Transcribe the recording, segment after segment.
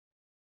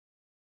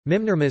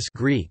Mimnermus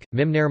Greek,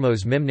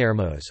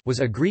 Mimnermos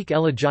was a Greek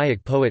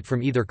elegiac poet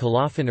from either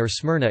Colophon or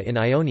Smyrna in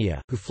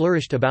Ionia, who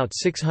flourished about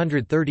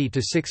 630 to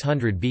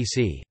 600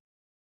 BC.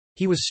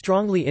 He was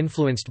strongly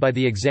influenced by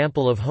the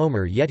example of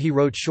Homer, yet he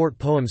wrote short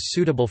poems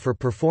suitable for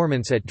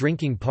performance at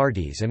drinking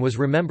parties and was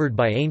remembered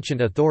by ancient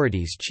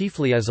authorities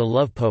chiefly as a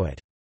love poet.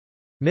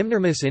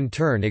 Mimnermus in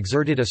turn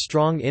exerted a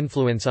strong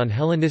influence on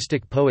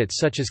Hellenistic poets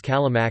such as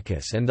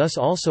Callimachus and thus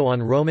also on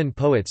Roman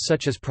poets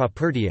such as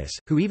Propertius,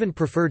 who even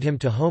preferred him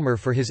to Homer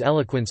for his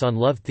eloquence on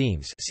love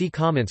themes. See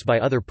comments by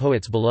other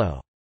poets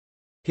below.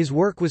 His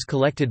work was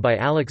collected by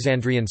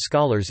Alexandrian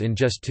scholars in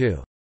just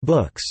 2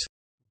 books,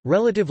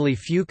 relatively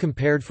few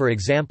compared for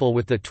example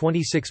with the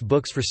 26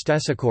 books for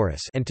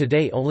Stesichorus, and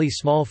today only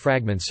small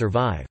fragments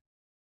survive.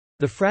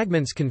 The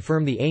fragments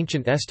confirm the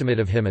ancient estimate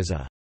of him as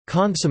a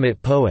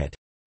consummate poet,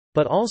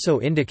 but also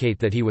indicate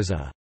that he was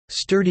a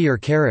sturdier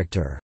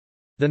character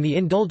than the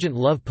indulgent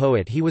love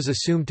poet he was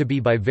assumed to be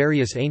by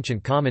various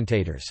ancient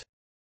commentators.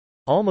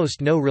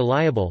 Almost no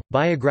reliable,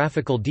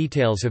 biographical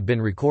details have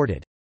been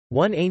recorded.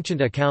 One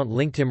ancient account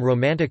linked him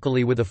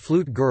romantically with a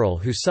flute girl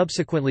who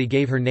subsequently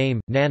gave her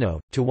name, Nano,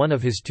 to one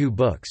of his 2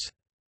 books.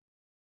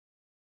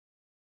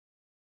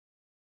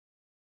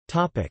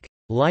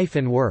 Life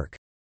and work.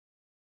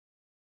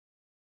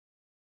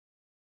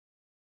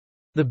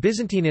 The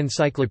Byzantine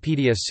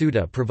Encyclopaedia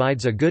Suda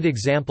provides a good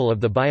example of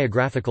the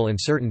biographical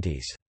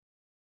uncertainties.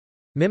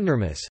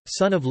 Mimnermus,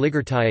 son of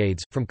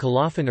Ligartiades, from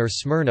Colophon or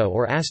Smyrna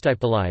or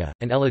Astypalaia,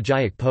 an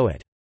elegiac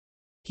poet.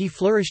 He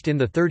flourished in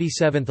the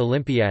 37th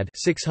Olympiad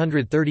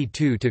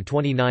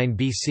 632–29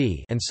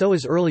 BC and so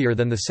is earlier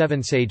than the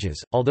 7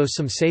 sages, although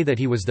some say that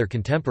he was their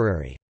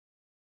contemporary.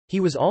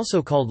 He was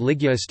also called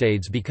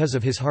Ligiastades because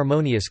of his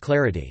harmonious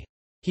clarity.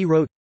 He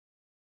wrote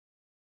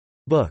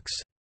books.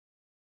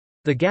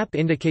 The gap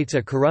indicates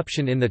a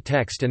corruption in the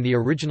text and the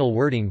original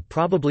wording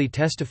probably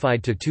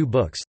testified to 2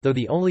 books, though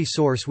the only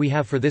source we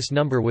have for this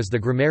number was the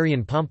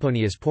grammarian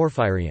Pomponius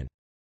Porphyrion.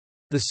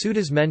 The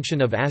Suda's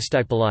mention of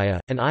Astypalaia,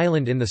 an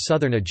island in the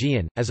southern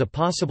Aegean, as a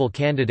possible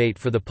candidate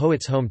for the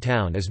poet's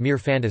hometown is mere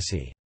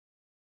fantasy.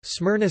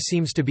 Smyrna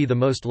seems to be the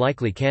most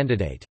likely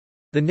candidate.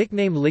 The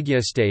nickname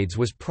Ligiastades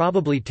was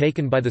probably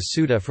taken by the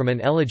Suda from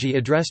an elegy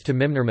addressed to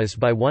Mimnermus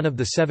by one of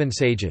the 7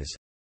 sages.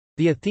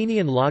 The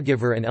Athenian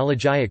lawgiver and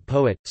elegiac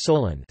poet,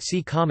 Solon,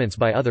 see comments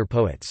by other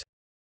poets.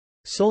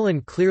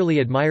 Solon clearly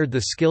admired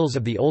the skills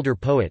of the older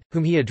poet,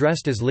 whom he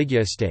addressed as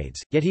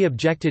Ligiastades, yet he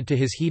objected to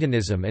his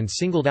hedonism and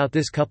singled out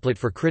this couplet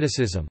for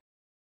criticism.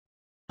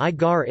 I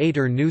gar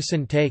ater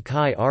nusen te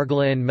kai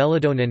argalaen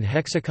meladonin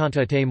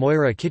hexacanta te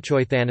moira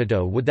kichoi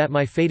thanato. Would that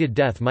my fated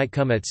death might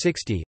come at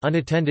 60,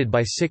 unattended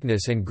by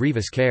sickness and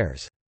grievous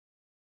cares.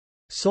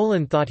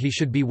 Solon thought he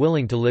should be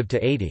willing to live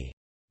to 80.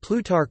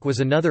 Plutarch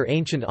was another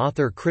ancient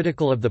author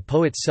critical of the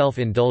poet's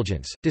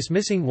self-indulgence,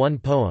 dismissing one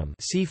poem,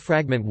 see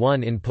fragment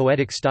 1 in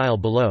poetic style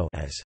below,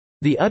 as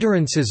the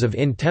utterances of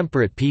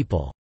intemperate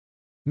people.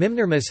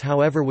 Mimnermus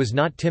however was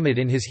not timid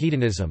in his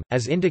hedonism,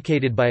 as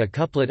indicated by a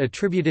couplet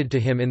attributed to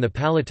him in the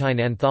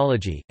Palatine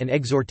Anthology, an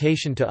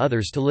exhortation to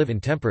others to live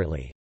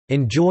intemperately.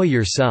 Enjoy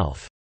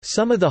yourself.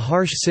 Some of the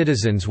harsh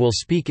citizens will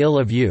speak ill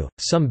of you,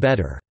 some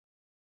better.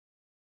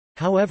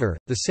 However,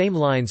 the same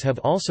lines have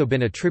also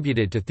been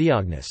attributed to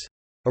Theognis.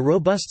 A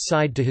robust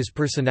side to his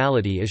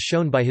personality is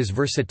shown by his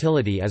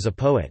versatility as a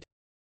poet.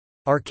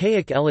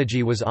 Archaic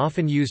elegy was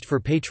often used for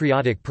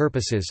patriotic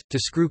purposes, to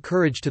screw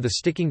courage to the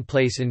sticking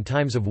place in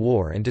times of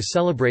war and to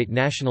celebrate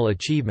national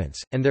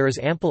achievements, and there is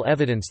ample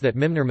evidence that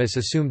Mimnermus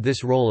assumed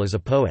this role as a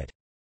poet.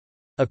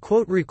 A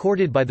quote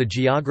recorded by the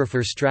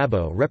geographer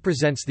Strabo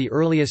represents the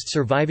earliest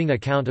surviving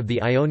account of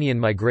the Ionian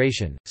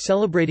migration,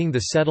 celebrating the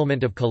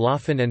settlement of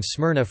Colophon and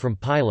Smyrna from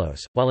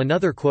Pylos, while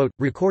another quote,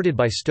 recorded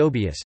by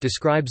Stobaeus,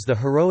 describes the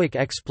heroic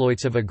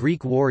exploits of a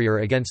Greek warrior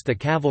against the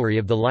cavalry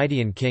of the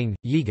Lydian king,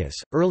 Gyges,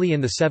 early in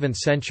the 7th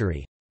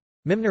century.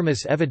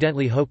 Mimnermus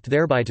evidently hoped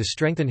thereby to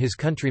strengthen his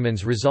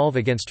countrymen's resolve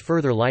against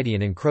further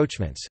Lydian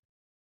encroachments.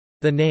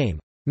 The name,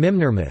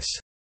 Mimnermus,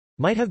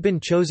 might have been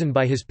chosen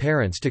by his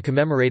parents to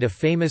commemorate a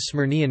famous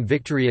Smyrnean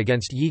victory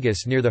against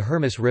Gyges near the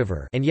Hermus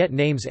River, and yet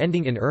names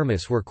ending in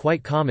Ermus were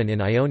quite common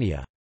in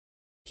Ionia.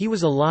 He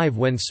was alive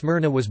when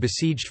Smyrna was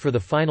besieged for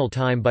the final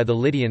time by the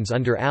Lydians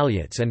under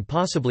Alyattes, and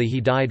possibly he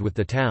died with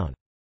the town.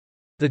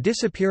 The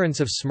disappearance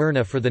of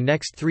Smyrna for the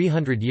next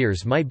 300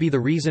 years might be the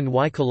reason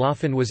why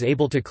Colophon was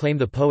able to claim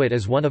the poet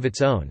as one of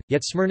its own,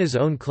 yet Smyrna's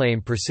own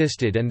claim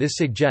persisted, and this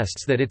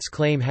suggests that its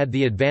claim had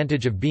the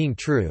advantage of being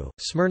true.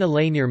 Smyrna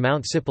lay near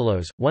Mount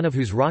Sipylos, one of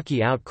whose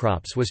rocky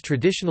outcrops was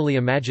traditionally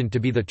imagined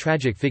to be the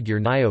tragic figure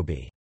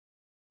Niobe.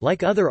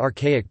 Like other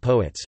archaic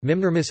poets,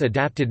 Mimnermus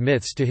adapted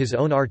myths to his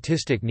own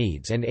artistic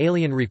needs, and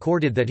Aelian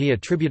recorded that he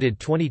attributed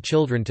 20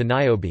 children to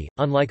Niobe,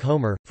 unlike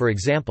Homer, for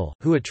example,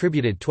 who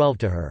attributed 12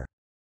 to her.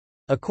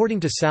 According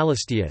to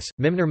Salistius,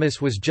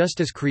 Mimnermus was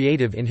just as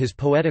creative in his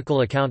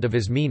poetical account of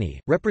Ismene,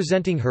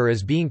 representing her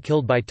as being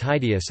killed by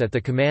Tydeus at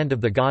the command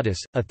of the goddess,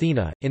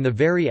 Athena, in the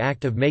very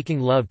act of making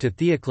love to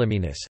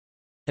Theoclymenus.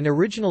 An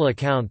original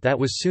account that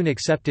was soon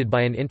accepted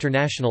by an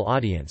international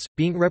audience,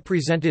 being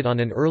represented on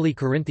an early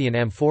Corinthian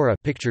amphora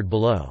pictured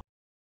below.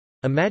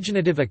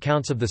 Imaginative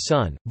accounts of the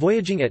sun,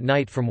 voyaging at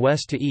night from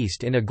west to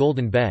east in a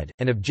golden bed,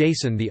 and of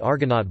Jason the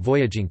Argonaut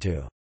voyaging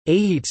to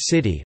Aeaetes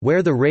city,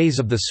 where the rays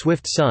of the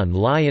swift sun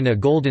lie in a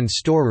golden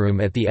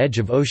storeroom at the edge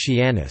of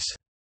Oceanus,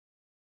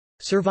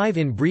 survive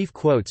in brief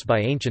quotes by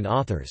ancient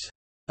authors.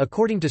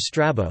 According to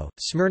Strabo,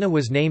 Smyrna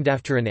was named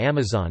after an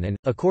Amazon and,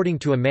 according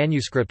to a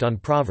manuscript on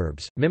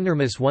Proverbs,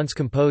 Mimnermus once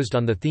composed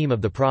on the theme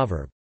of the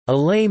proverb, "A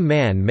lame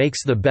man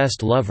makes the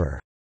best lover,"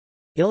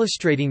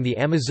 illustrating the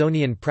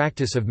Amazonian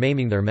practice of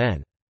maiming their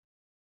men.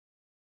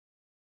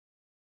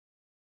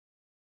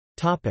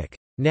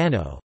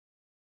 Nano.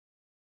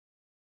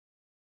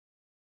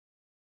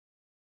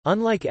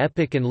 Unlike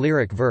epic and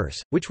lyric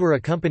verse, which were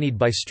accompanied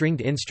by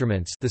stringed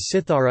instruments, the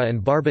cithara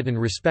and barbiton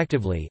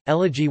respectively,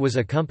 elegy was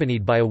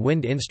accompanied by a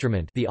wind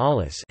instrument, the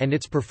aulos, and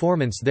its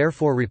performance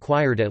therefore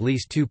required at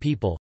least two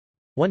people,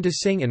 one to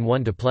sing and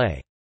one to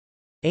play.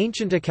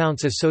 Ancient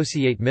accounts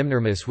associate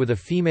Mimnermus with a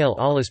female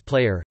aulos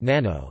player,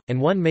 Nano,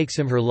 and one makes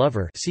him her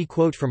lover. See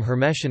quote from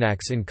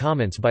Hermesianax in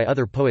comments by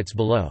other poets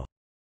below.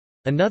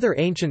 Another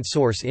ancient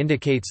source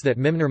indicates that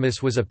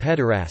Mimnermus was a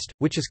pederast,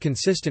 which is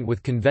consistent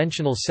with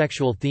conventional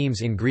sexual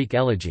themes in Greek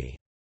elegy.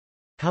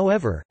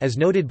 However, as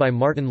noted by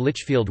Martin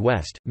Litchfield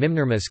West,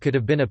 Mimnermus could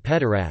have been a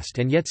pederast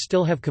and yet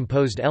still have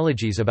composed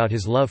elegies about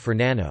his love for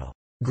Nano.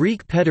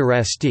 Greek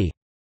pederasty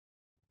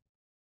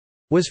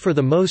was for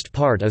the most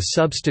part a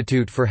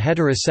substitute for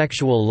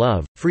heterosexual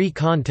love, free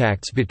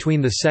contacts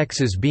between the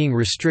sexes being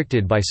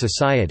restricted by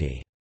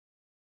society.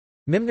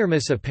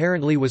 Mimnermus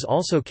apparently was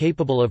also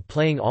capable of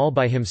playing all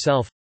by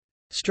himself.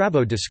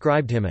 Strabo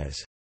described him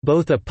as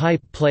both a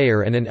pipe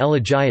player and an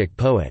elegiac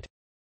poet.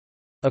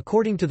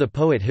 According to the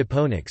poet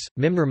Hipponax,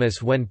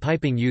 Mimnermus when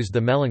piping used the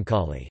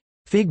melancholy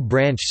fig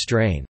branch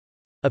strain,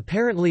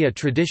 apparently a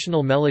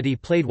traditional melody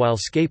played while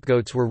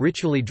scapegoats were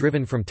ritually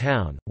driven from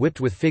town,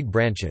 whipped with fig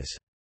branches.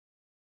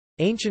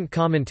 Ancient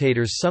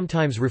commentators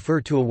sometimes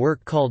refer to a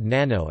work called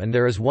Nano, and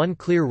there is one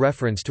clear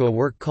reference to a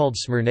work called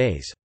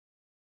Smyrnais.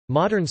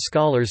 Modern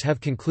scholars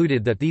have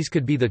concluded that these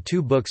could be the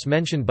two books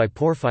mentioned by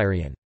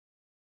Porphyrion.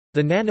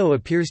 The Nano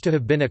appears to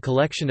have been a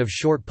collection of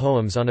short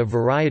poems on a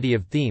variety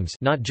of themes,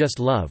 not just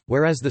love,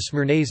 whereas the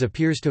Smyrnais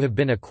appears to have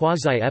been a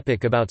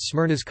quasi-epic about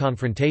Smyrna's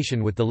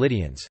confrontation with the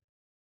Lydians.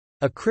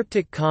 A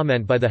cryptic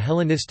comment by the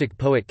Hellenistic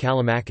poet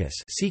Callimachus,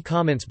 see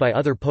comments by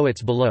other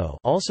poets below,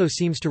 also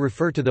seems to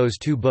refer to those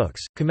two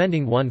books,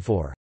 commending one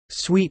for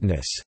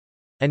sweetness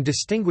and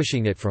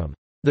distinguishing it from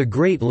the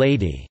great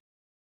lady.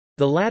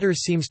 The latter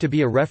seems to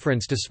be a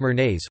reference to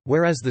Smyrnais,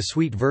 whereas the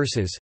sweet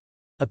verses,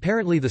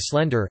 apparently the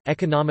slender,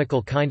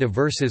 economical kind of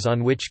verses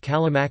on which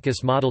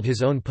Callimachus modeled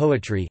his own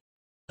poetry,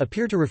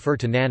 appear to refer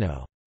to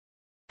Nano.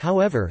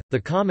 However, the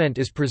comment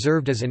is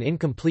preserved as an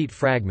incomplete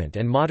fragment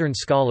and modern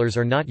scholars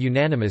are not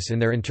unanimous in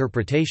their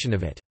interpretation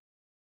of it.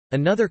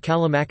 Another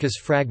Callimachus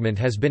fragment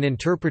has been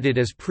interpreted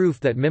as proof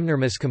that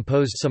Mimnermus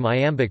composed some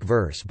iambic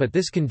verse, but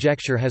this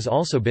conjecture has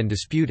also been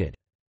disputed.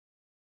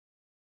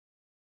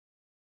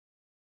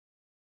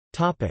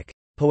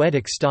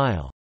 Poetic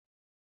style.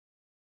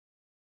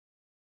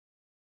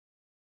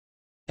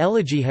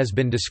 Elegy has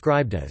been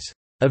described as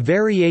a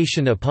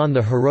variation upon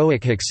the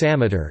heroic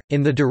hexameter,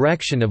 in the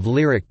direction of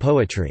lyric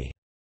poetry.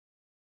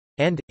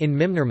 And, in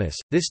Mimnermus,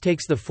 this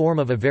takes the form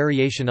of a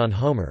variation on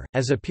Homer,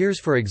 as appears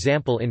for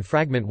example in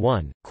Fragment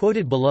 1,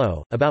 quoted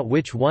below, about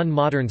which one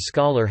modern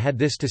scholar had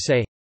this to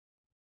say: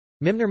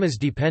 Mimnermus'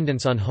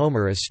 dependence on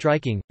Homer is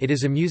striking, it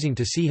is amusing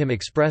to see him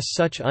express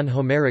such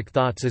un-Homeric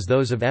thoughts as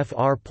those of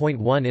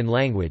Fr.1 in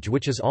language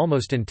which is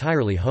almost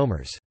entirely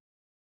Homer's.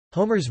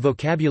 Homer's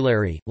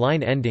vocabulary,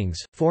 line endings,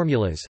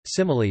 formulas,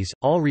 similes,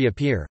 all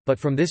reappear, but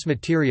from this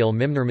material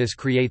Mimnermus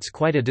creates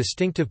quite a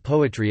distinctive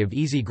poetry of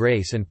easy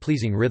grace and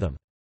pleasing rhythm.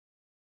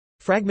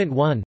 Fragment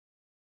 1.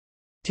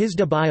 Tis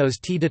de bios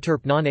t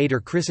deterp non ader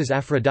Chrysis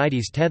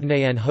Aphrodites tethne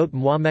en hot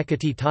moi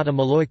mekati tata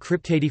maloi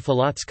cryptadi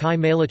philats kai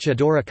malacha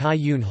dora kai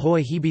un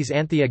hoi hebes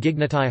anthea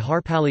gignatai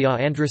harpalia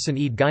andrason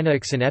ed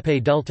gynaixon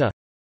epe delta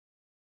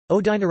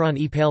Odinaron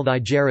epale thy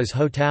geras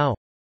ho tau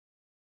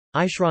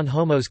Ishron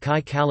homos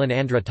kai kalan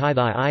andra ti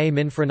thy ia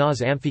min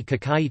phrenas amphi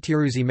kakai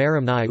tiruzi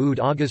marimni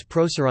ud agas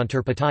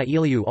proseranter patai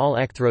iliu all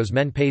ekthros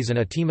men paisan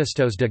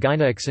atimistos de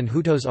gynaixon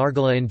hutos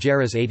argala in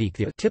geras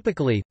adikthia.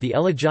 Typically, the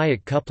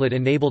elegiac couplet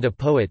enabled a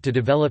poet to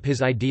develop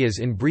his ideas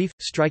in brief,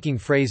 striking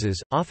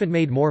phrases, often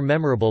made more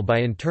memorable by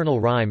internal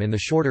rhyme in the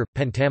shorter,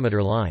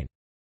 pentameter line.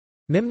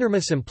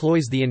 Mimnermus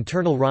employs the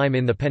internal rhyme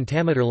in the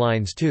pentameter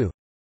lines too.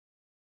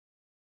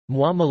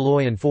 Moi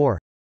maloi and 4.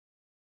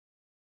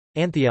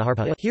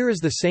 Here is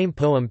the same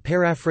poem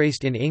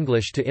paraphrased in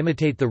English to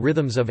imitate the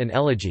rhythms of an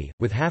elegy,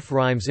 with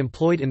half-rhymes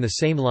employed in the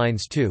same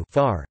lines too.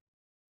 Far.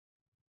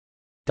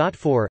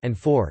 4 and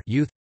 4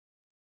 youth.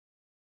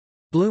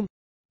 Bloom.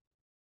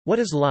 What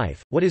is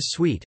life, what is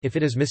sweet, if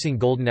it is missing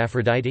golden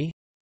Aphrodite?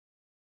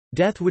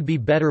 Death would be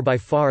better by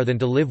far than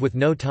to live with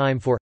no time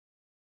for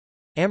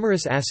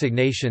amorous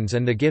assignations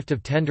and the gift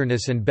of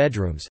tenderness and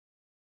bedrooms.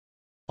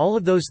 All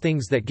of those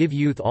things that give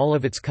youth all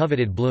of its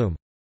coveted bloom,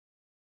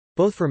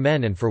 both for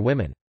men and for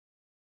women.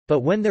 But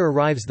when there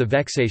arrives the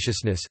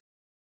vexatiousness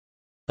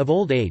of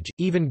old age,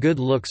 even good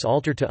looks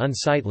alter to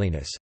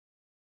unsightliness,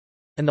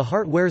 and the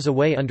heart wears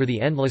away under the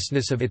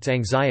endlessness of its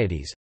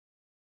anxieties.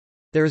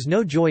 There is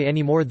no joy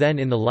any more than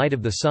in the light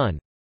of the sun.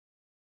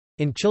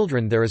 In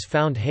children there is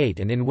found hate,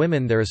 and in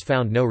women there is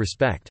found no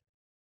respect.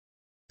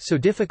 So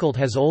difficult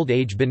has old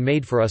age been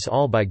made for us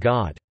all by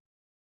God."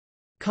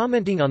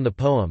 Commenting on the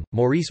poem,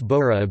 Maurice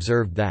Bora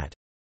observed that,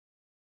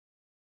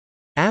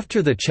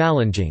 "After the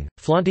challenging,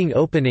 flaunting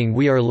opening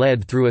we are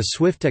led through a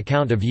swift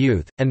account of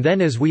youth, and then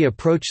as we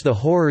approach the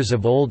horrors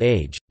of old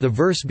age, the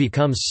verse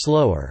becomes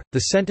slower,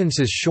 the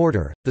sentences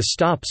shorter, the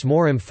stops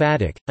more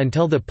emphatic,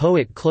 until the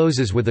poet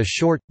closes with a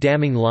short,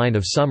 damning line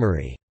of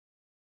summary."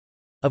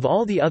 Of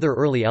all the other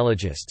early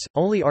elegists,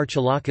 only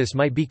Archilochus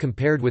might be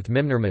compared with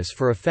Mimnermus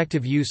for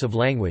effective use of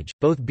language,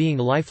 both being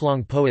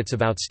lifelong poets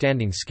of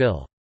outstanding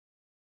skill.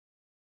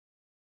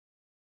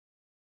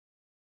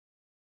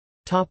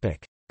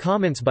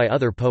 Comments by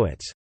other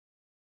poets.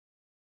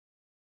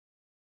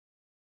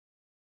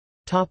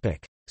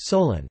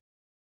 Solon.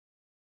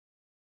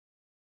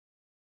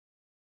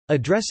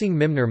 Addressing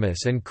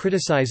Mimnermus and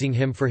criticizing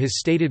him for his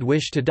stated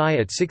wish to die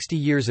at 60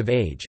 years of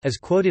age, as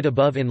quoted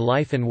above in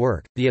Life and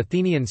Work, the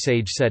Athenian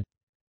sage said,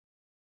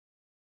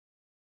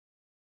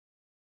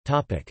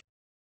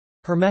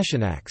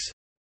 Hermetianax.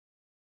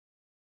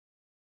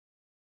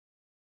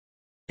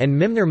 And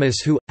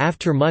Mimnermus who,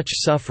 after much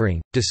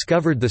suffering,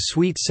 discovered the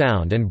sweet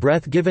sound and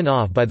breath given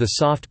off by the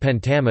soft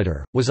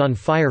pentameter, was on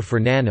fire for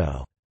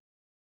Nano.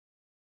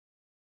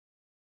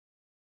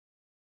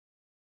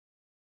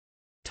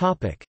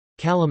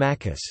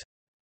 Callimachus.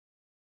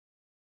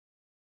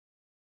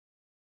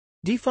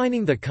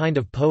 Defining the kind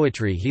of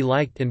poetry he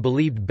liked and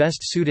believed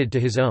best suited to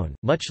his own,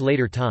 much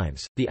later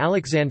times, the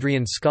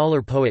Alexandrian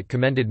scholar-poet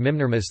commended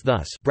Mimnermus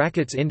thus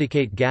brackets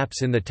indicate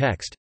gaps in the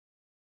text.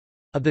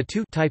 Of the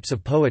two types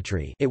of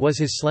poetry, it was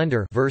his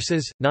slender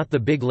verses, not the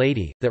big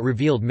lady, that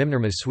revealed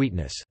Mimnermus'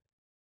 sweetness.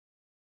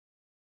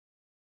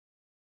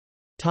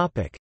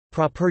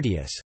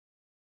 Propertius.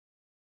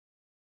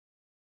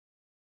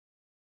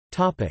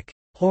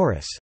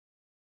 Horace.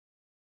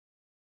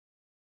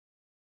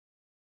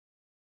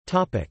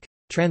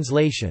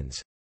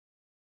 Translations.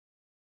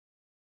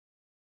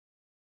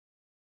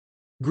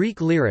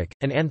 Greek Lyric,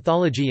 an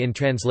anthology in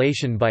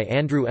translation by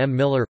Andrew M.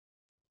 Miller.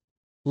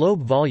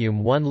 Loeb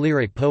Volume 1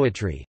 Lyric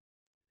Poetry.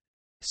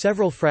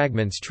 Several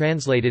fragments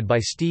translated by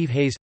Steve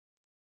Hayes.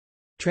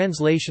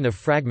 Translation of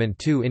Fragment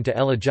 2 into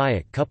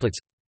elegiac couplets.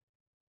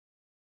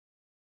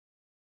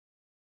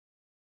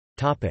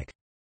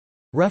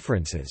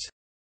 References.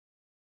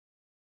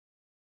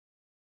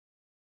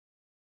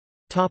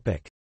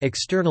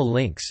 External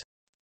links.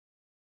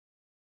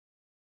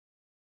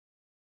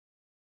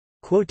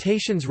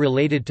 Quotations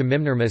related to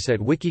Mimnermus at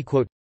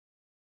Wikiquote.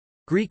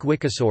 Greek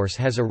Wikisource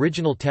has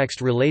original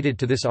text related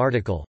to this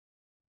article.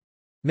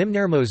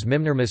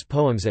 Mimnermus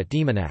poems at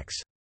Demonax.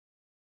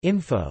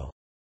 Info